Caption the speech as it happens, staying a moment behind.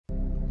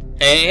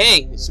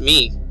Hey, it's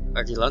me,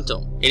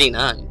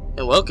 Argilunto89,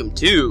 and welcome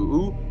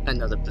to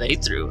another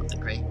playthrough of the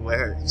Great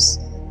Works.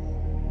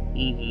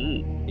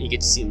 You get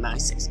to see my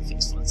sexy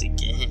face once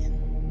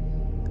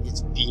again.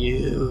 It's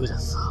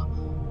beautiful,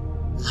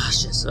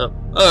 luscious.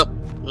 Well,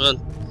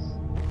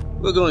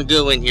 we're gonna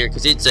go in here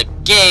because it's a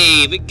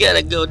cave. We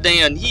gotta go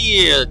down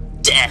here.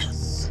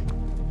 Death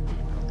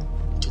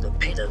to the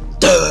pit of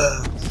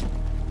death.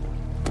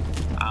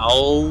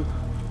 Ow.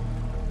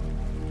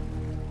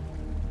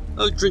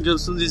 I'll drink up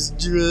some of these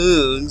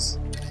drugs.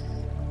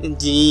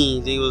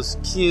 Indeed, they will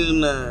kill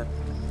my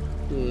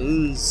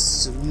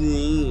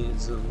insomnia.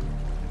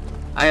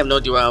 I have no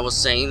idea what I was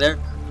saying there,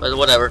 but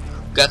whatever.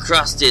 Gotta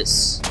cross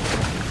this.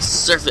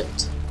 Surf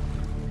it.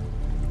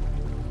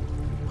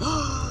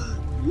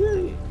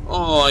 Yay.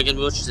 Oh, I can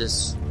watch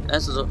this.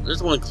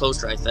 There's one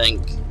closer, I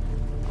think.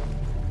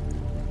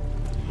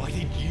 Why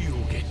did you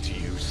get to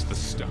use the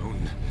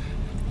stone?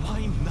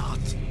 Why not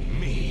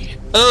me?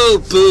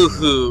 Oh,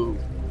 boo-hoo.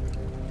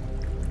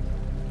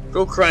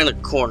 Go cry in a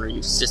corner,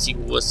 you sissy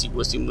wussy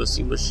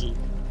mushy.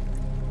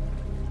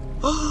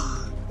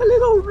 A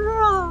little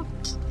rock!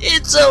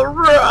 It's a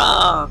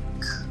rock!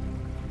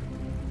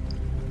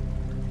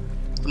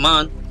 Come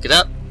on, get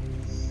up.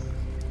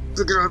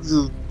 Pick it up,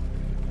 you.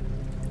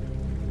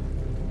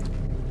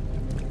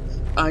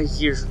 I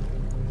hear.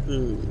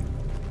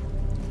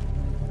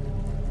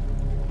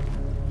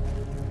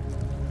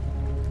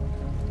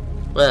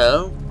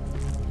 Well.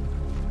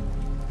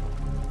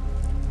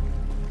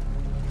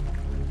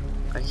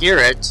 I hear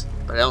it,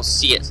 but I don't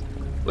see it.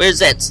 Where's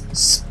that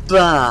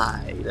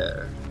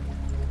spider?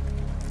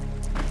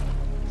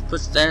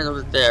 Push that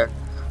over there.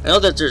 I know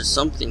that there's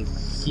something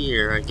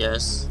here, I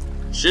guess.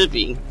 Should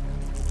be.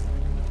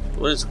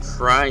 Wouldn't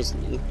surprise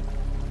me.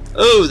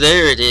 Oh,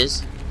 there it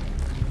is.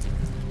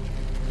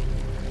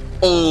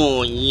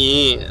 Oh,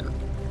 yeah.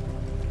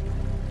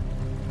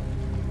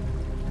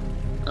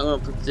 I'm gonna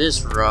put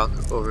this rock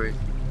over it.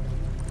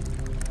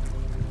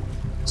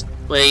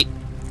 Wait,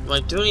 am I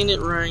doing it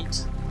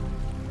right?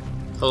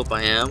 Hope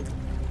I am.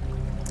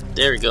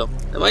 There we go.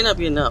 That might not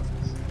be enough.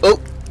 Oh,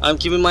 I'm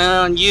keeping my eye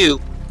on you.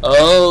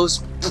 Oh,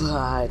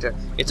 spider.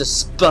 It's a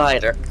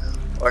spider.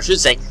 Or I should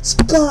say,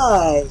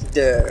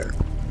 spider.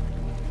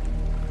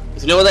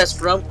 If you know where that's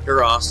from,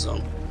 you're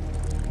awesome.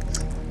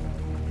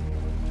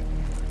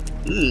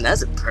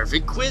 That's a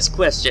perfect quiz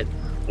question.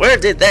 Where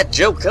did that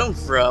joke come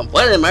from?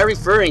 What am I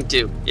referring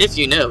to? If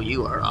you know,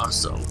 you are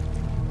awesome.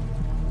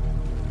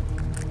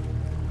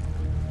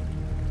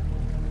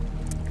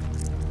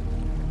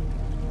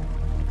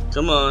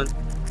 Come on.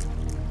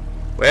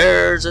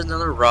 Where's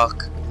another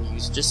rock I can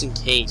use just in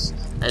case?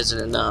 That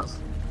isn't enough.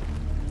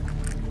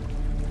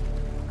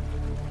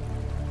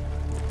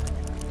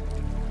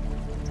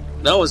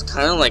 That was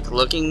kind of like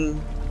looking.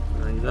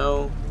 I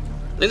know.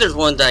 I think there's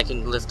one that I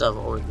can lift up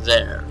over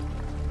there.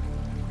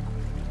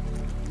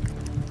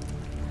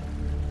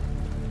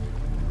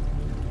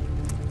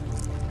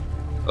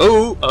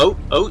 Oh,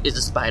 it's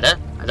a spider.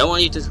 I don't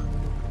want you to.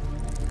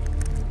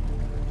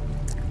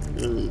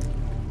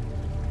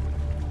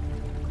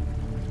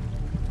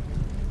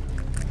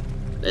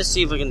 Let's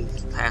see if I can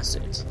pass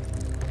it.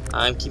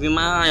 I'm keeping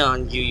my eye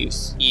on you, you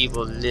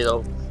evil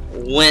little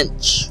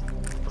wench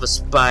of a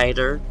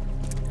spider.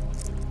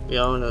 We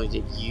all know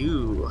that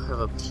you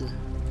have a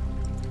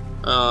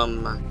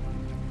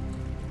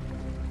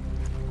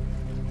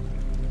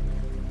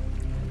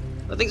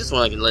I think this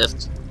one I can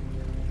lift.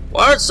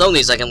 Why are some of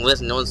these I can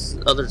lift and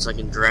others I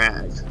can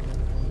drag?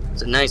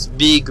 It's a nice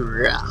big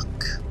rock.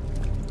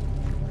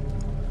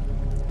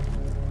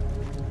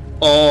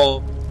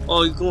 Oh,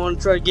 you gonna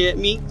try to get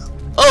me?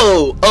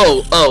 Oh,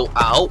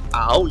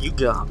 ow, you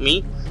got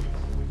me.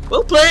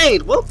 Well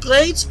played,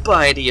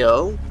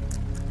 Spidey-O.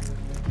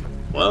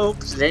 Well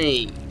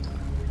played.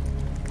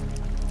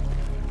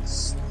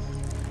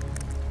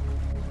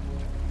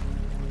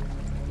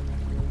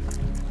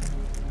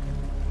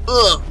 Ugh,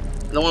 I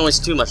don't want to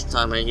waste too much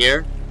time right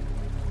here.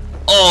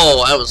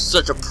 Oh, I was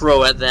such a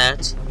pro at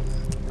that.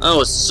 I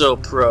was so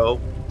pro.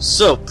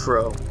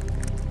 Because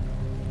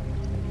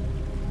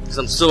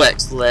I'm so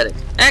athletic.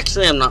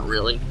 Actually, I'm not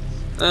really.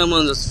 I'm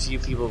one of those few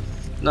people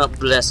not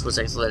blessed with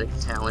athletic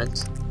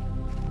talent.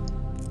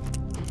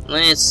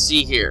 Let's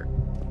see here.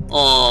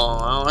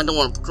 Oh, I don't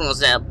want to cross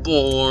that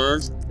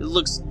board. It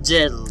looks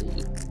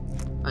deadly.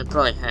 I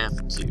probably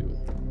have to.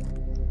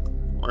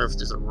 Wonder if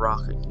there's a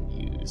rock I can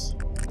use.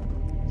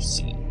 Let's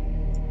see.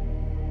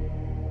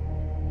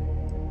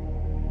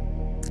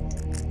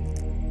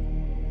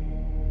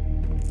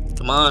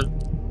 Come on.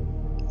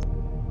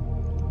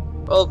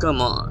 Oh,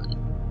 come on.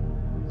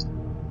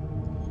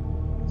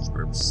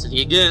 Spurp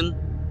City again.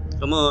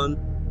 Come on.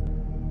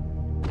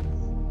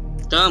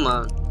 Come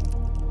on.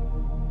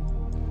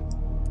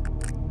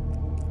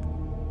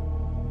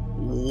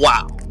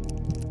 Wow.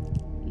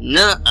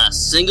 Not a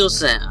single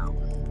sound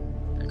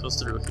that goes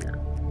through here.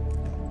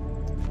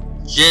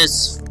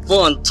 Just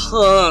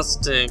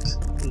fantastic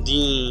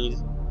indeed.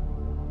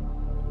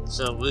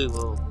 So we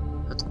will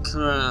have to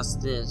cross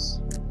this.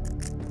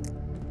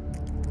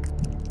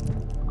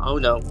 Oh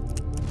no.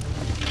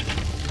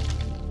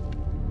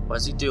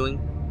 What's he doing?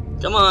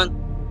 Come on!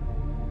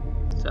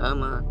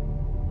 Come on.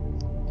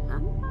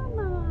 Come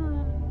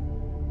on.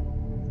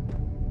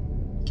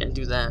 Can't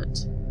do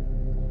that.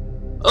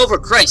 Oh, for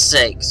Christ's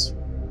sakes!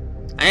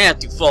 I have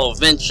to fall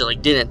eventually,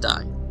 didn't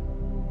I?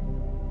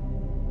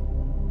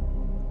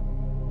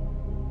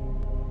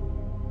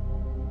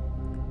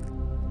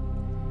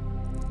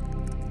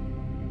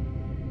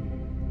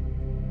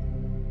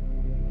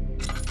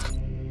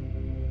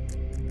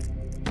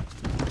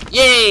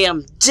 Yay,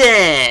 I'm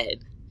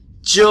dead!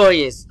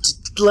 Joyous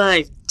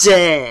life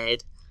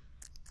dead!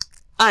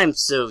 I'm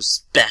so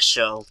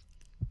special.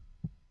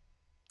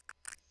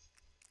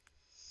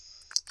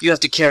 You have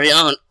to carry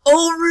on.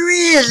 Oh,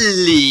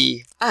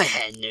 really? I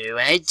had no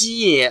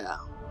idea.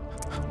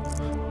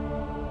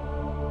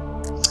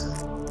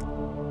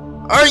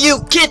 Are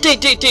you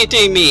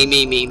kidding me?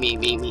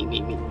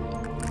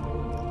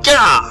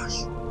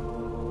 Gosh!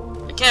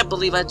 I can't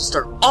believe I had to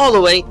start all the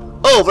way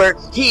over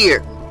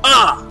here.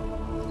 Ah!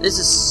 This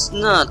is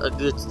not a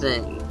good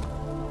thing.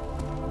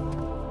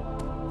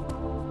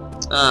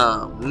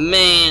 Oh,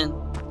 man.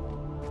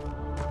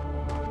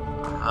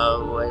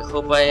 Oh, I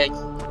hope I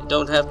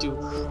don't have to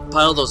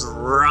pile those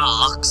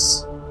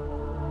rocks.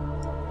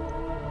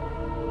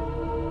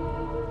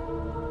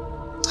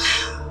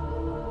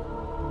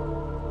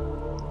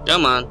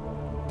 Come on.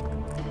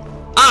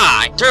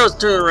 Ah!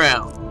 Turn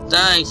around.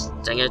 Nice.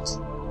 Dang it.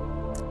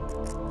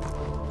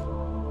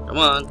 Come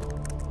on.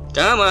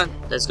 Come on.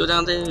 Let's go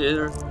down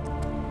there.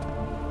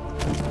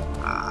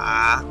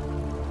 Ah.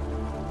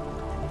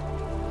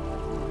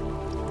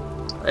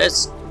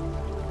 Let's...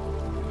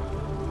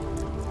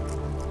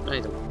 I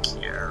don't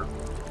care.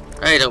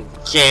 I don't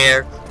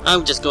care.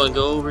 I'm just going to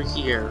go over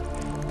here.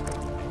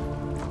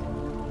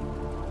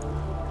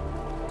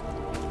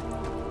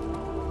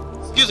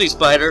 Excuse me,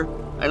 spider.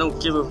 I don't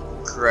give a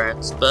crap,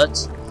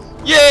 but...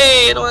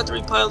 Yay! I don't have to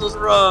repile those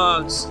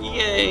rocks.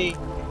 Yay!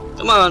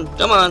 Come on,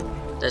 come on.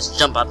 Let's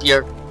jump up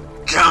here.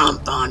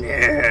 Jump on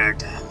here,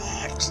 damn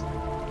it.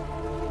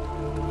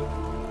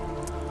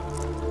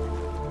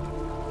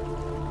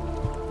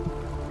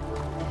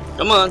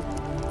 Come on.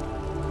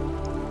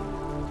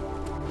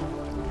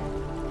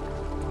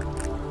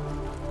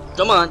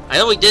 Come on. I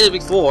know we did it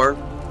before.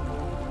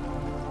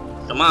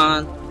 Come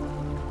on.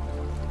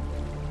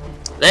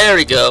 There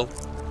we go.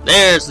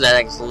 There's that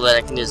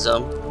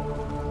athleticism.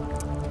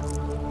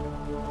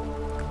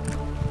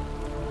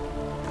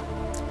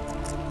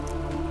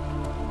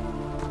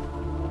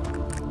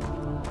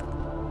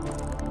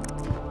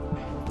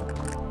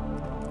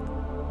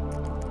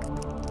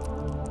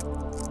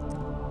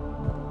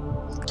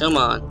 Come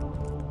on.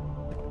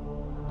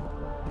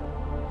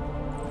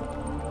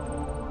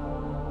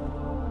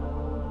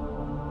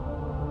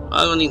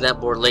 I'm gonna need that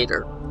board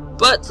later.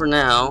 But for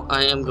now,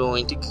 I am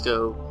going to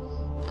go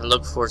and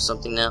look for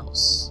something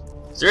else.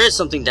 There is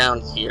something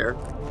down here.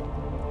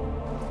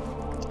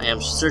 I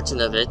am certain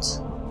of it.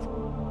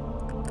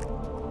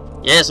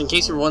 Yes, in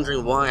case you're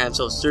wondering why I'm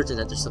so certain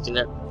that there's something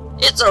there.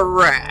 It's a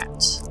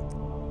rat!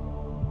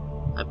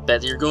 I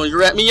bet you're going to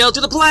rat me out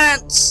to the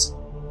plants!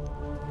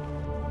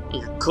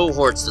 And your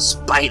cohorts, the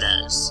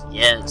spiders.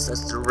 Yes,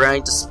 that's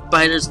right, the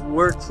spiders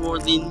work for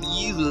the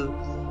mule.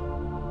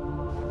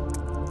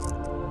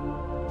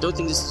 Don't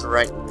think this is the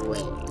right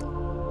way.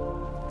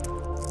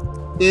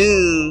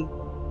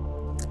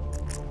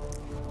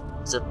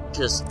 It's a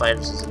pit of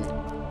spiders, isn't it?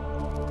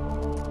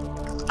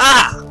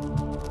 Ah!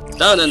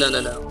 No.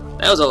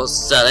 That was all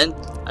sudden.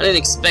 I didn't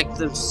expect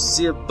them to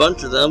see a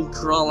bunch of them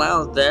crawl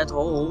out of that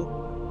hole.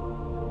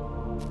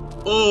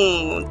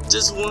 Oh,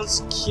 just wants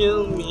to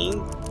kill me.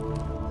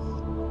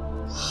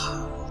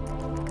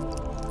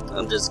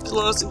 I'm just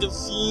lost and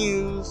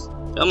confused.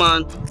 Come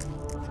on.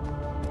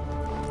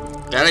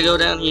 Gotta go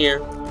down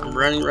here. I'm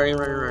running. I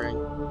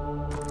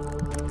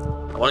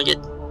wanna get...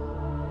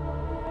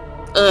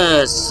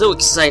 it's so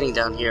exciting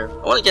down here.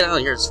 I wanna get out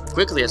of here as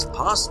quickly as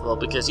possible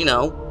because, you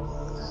know,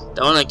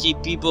 don't wanna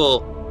keep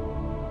people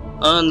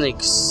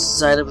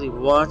unexcitedly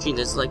watching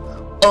this like,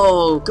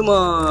 oh, come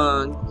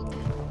on.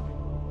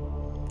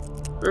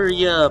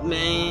 Hurry up,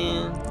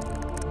 man.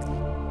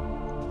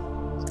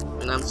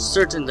 And I'm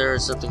certain there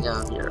is something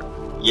out here.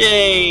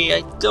 Yay!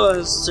 I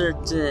was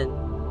certain.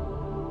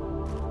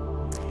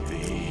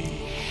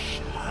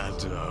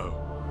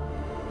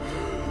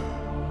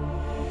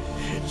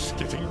 It's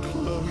getting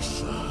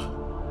closer.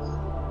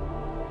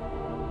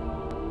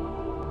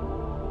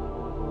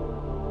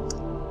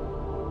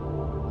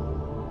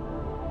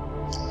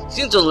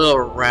 Seems a little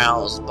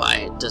aroused by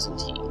it,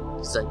 doesn't he?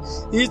 He's like,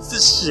 it's the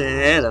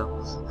shadow.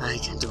 I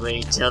can't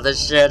wait till the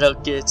shadow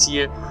gets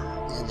here.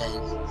 And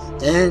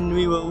then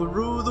we will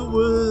rule the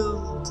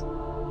world.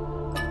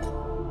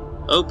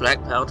 Oh,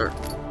 black powder.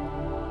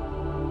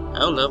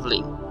 How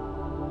lovely.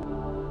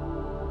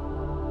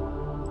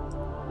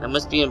 That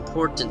must be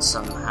important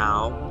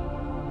somehow.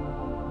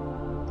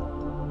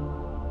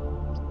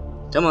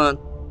 Come on.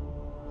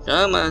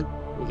 Come on.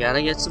 We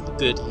gotta get some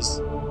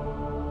goodies.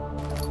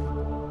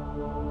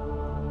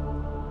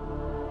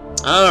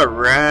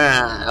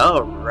 Alright.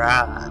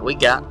 We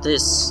got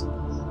this.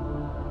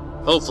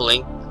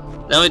 Hopefully.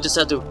 Now we just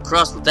have to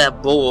cross with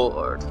that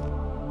board.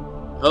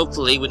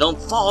 Hopefully we don't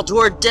fall to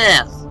our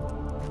death.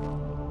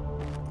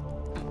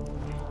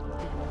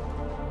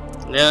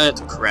 Now I have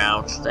to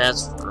crouch,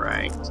 that's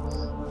right.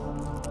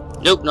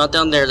 Nope, not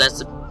down there, that's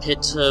the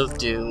pit of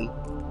doom.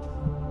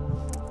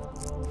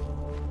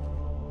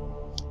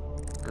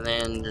 And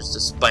then there's the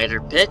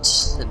spider pit,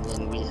 and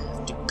then we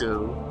have to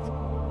go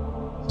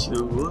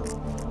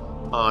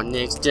to our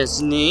next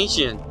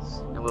destination.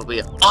 And we'll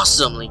be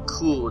awesomely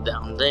cool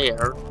down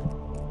there.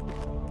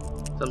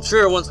 So I'm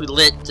sure once we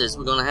lit this,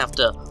 we're gonna have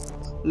to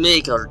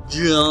make our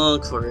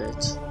junk for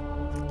it.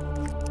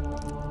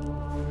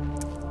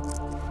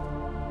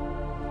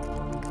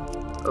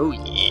 Oh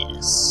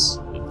yes,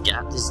 we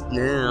got this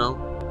now.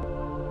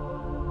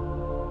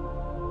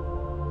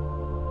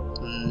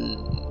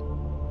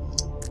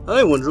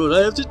 I wonder what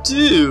I have to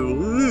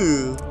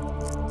do.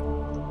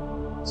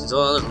 This is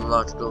all a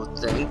logical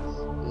thing.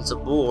 It's a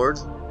board.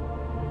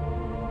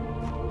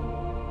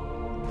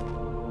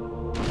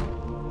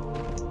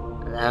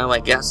 Now I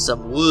got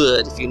some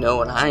wood, if you know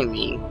what I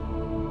mean.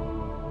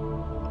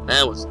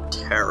 That was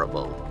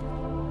terrible.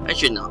 I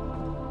should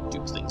not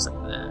do things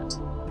like that.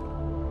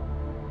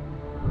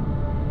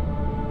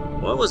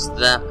 What was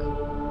that?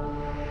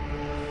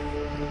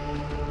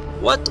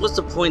 What was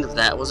the point of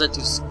that? Was that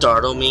to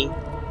startle me?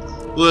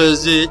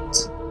 Was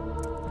it?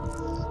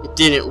 It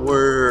didn't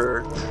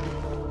work.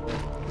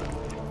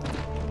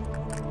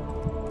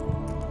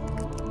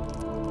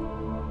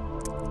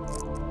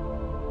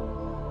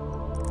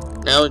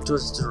 Now it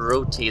was to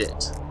rotate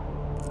it.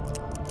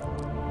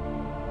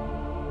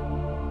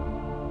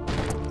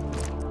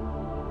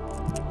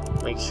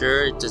 Make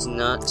sure it does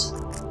not.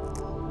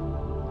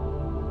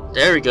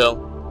 There we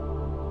go.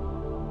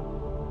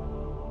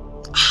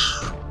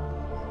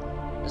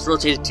 It's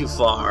rotated too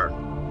far.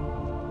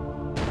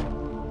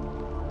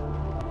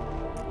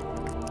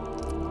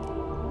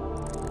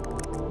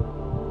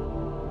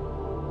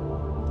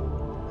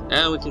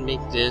 Now we can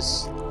make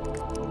this.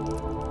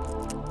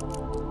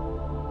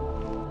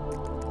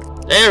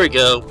 There we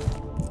go.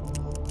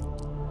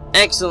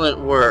 Excellent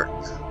work.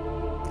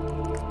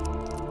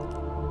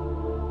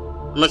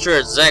 I'm not sure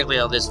exactly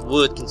how this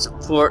wood can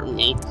support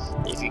me,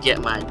 if you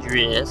get my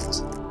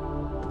drift.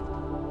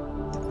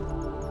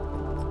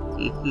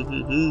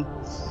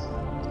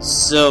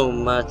 So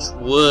much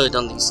wood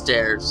on these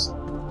stairs.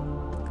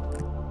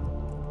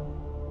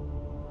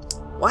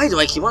 Why do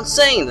I keep on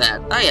saying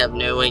that? I have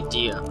no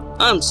idea.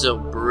 I'm so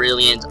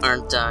brilliant,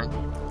 aren't I?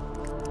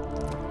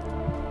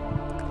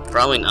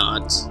 Probably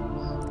not.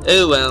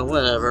 Oh well,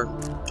 whatever.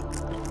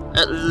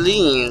 At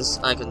least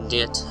I can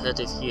get out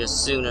of here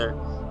sooner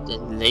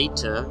than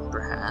later,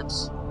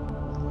 perhaps.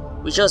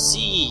 We shall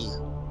see.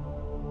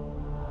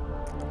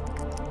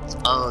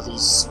 All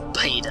these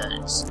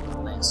spiders and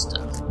all that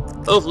stuff.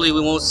 Hopefully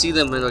we won't see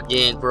them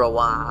again for a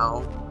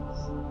while.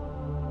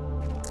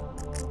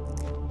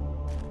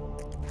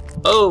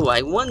 Oh,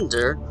 I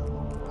wonder.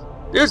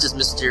 There's this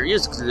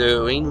mysterious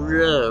glowing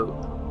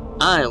rope.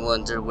 I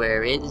wonder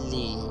where it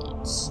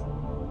leads.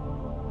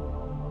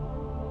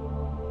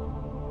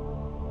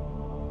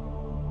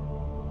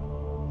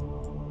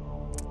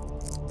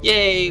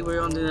 Yay,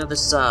 we're on the other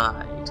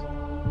side.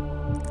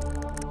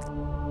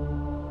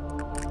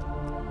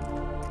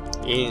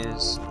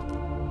 Yes.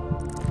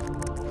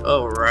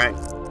 Alright.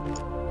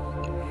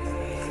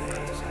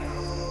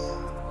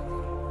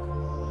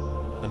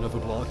 Another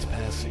blocked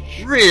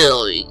passage.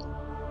 Really?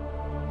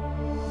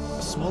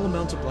 A small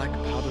amount of black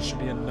powder should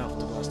be enough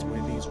to blast away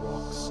these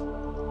rocks.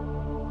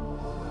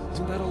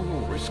 Isn't that a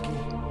little risky?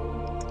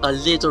 A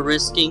little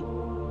risky?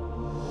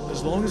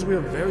 As long as we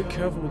are very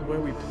careful with where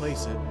we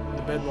place it,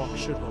 the bedrock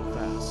should hold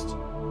fast.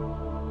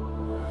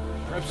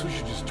 Perhaps we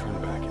should just turn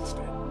back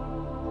instead.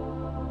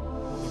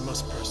 We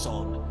must press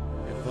on.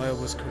 If Vile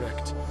was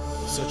correct,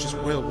 the search is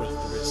well worth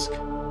the risk.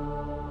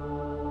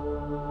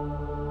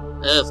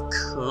 Of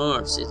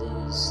course it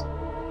is.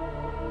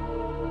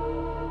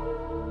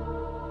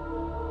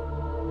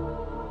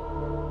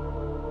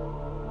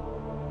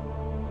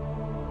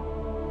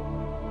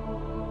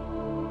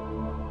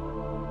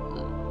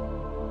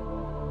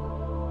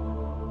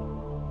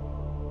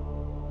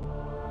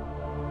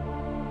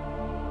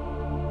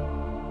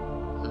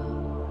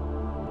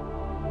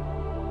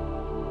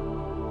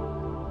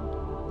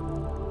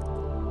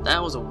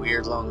 That was a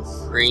weird long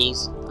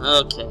freeze.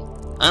 Okay.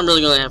 I'm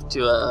really gonna have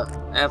to,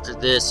 after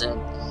this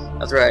and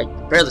after I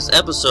prepare this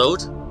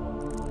episode,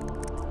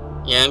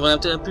 yeah, I'm gonna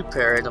have to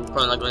prepare it. I'm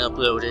probably not gonna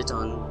upload it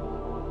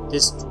on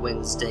this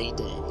Wednesday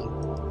day.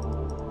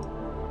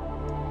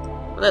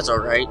 But that's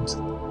alright.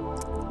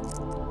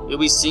 You'll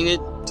be seeing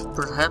it,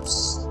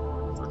 perhaps,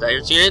 but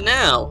you're seeing it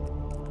now.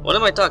 What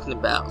am I talking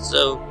about?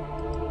 So,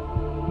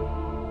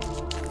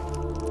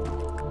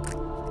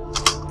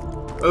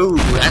 oh,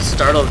 that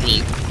startled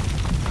me.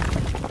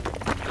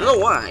 I don't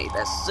know why.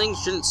 That thing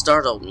shouldn't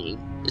startle me.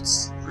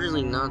 It's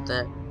really not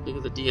that big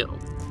of a deal.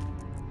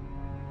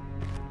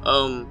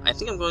 I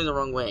think I'm going the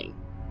wrong way.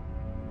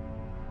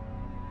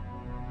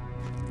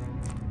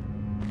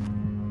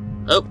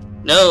 Oh,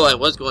 no, I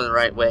was going the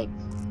right way.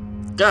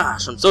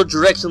 Gosh, I'm so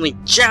directionally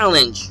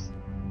challenged!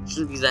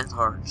 Shouldn't be that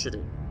hard, should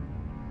it?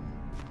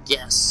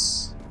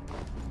 Yes.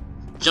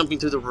 Jumping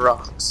through the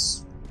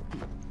rocks.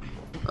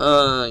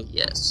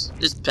 Yes.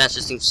 This patch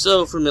just seems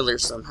so familiar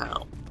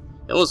somehow.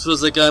 It almost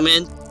feels like I'm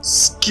in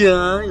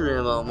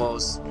Skyrim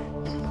almost.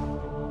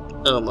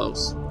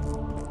 Almost.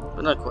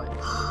 But not quite.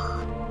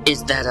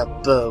 Is that a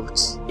boat?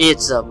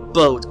 It's a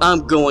boat.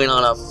 I'm going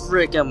on a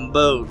frickin'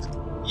 boat.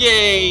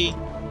 Yay!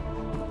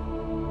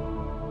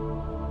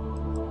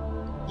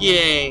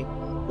 Yay!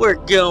 We're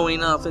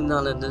going off and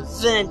on an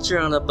adventure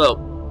on a boat.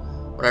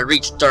 When I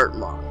reached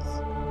Dartmouth,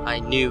 I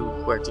knew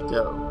where to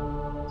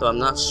go. Though I'm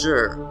not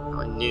sure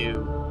how I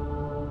knew.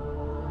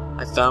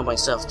 I found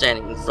myself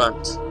standing in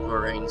front of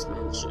Lorraine's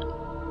mansion,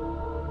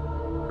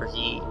 where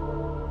he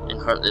and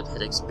Hartlib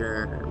had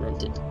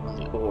experimented on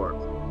the orb.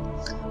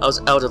 I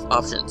was out of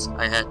options.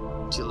 I had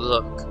to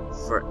look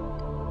for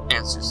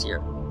answers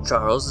here.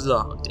 Charles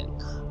logged in.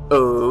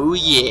 Oh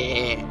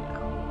yeah!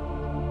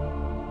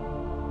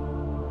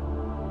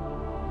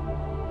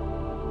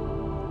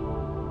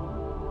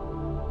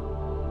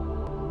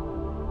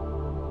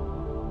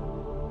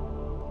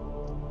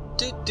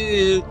 Do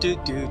do do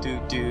do do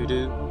do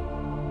do.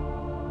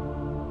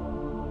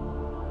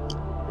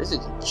 This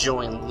is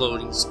enjoying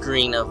loading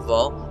screen of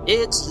all.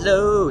 It's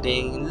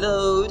loading,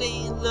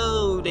 loading,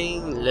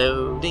 loading,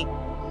 loading.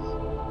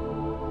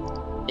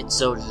 It's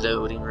so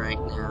loading right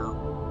now.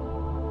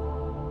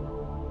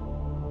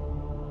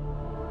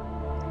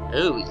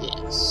 Oh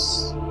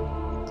yes.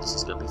 This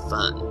is gonna be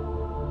fun.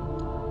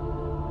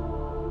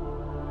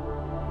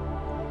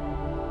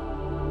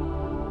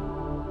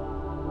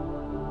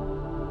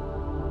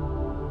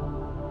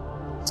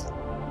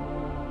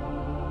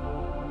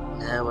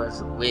 Now we're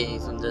away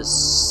from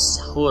those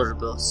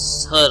horrible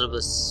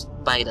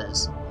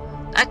spiders.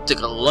 That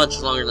took a lunch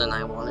longer than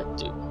I wanted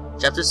to.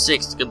 Chapter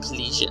 6 to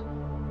completion.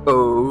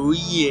 Oh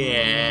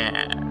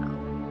yeah!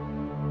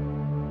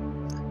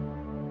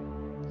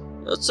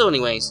 So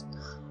anyways,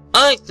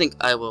 I think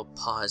I will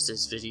pause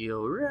this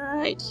video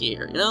right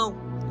here, you know?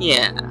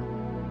 Yeah,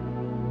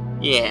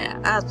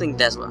 I think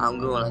that's what I'm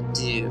gonna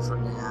do for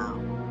now.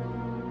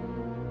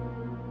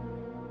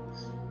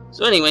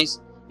 So anyways,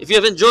 if you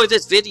have enjoyed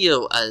this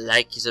video, a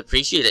like is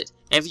appreciated.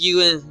 And if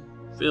you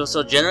feel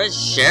so generous,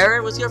 share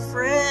it with your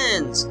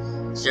friends.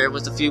 Share it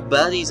with a few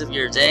buddies of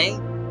yours, eh?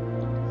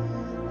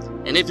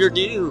 And if you're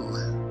new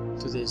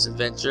to this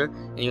adventure,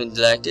 and you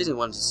liked it and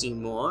want to see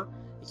more,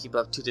 and keep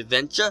up to the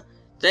adventure,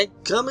 then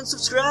come and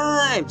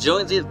subscribe!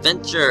 Join the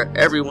adventure!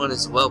 Everyone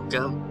is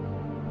welcome.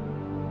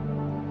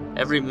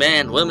 Every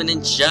man, woman,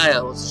 and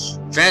child,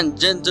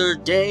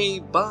 transgender, gay,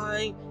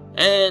 bi,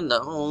 and the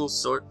whole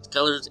sort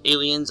colors,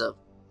 aliens of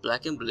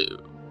black and blue.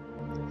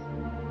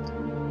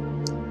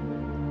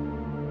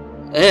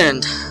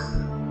 And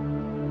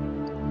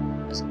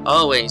as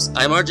always,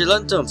 I'm RJ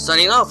Luntum,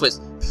 signing off with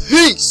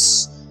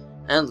peace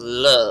and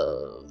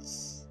love.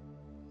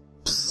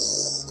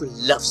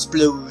 Love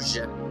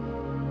explosion.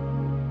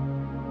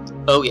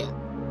 Oh yeah,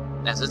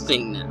 that's a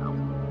thing now.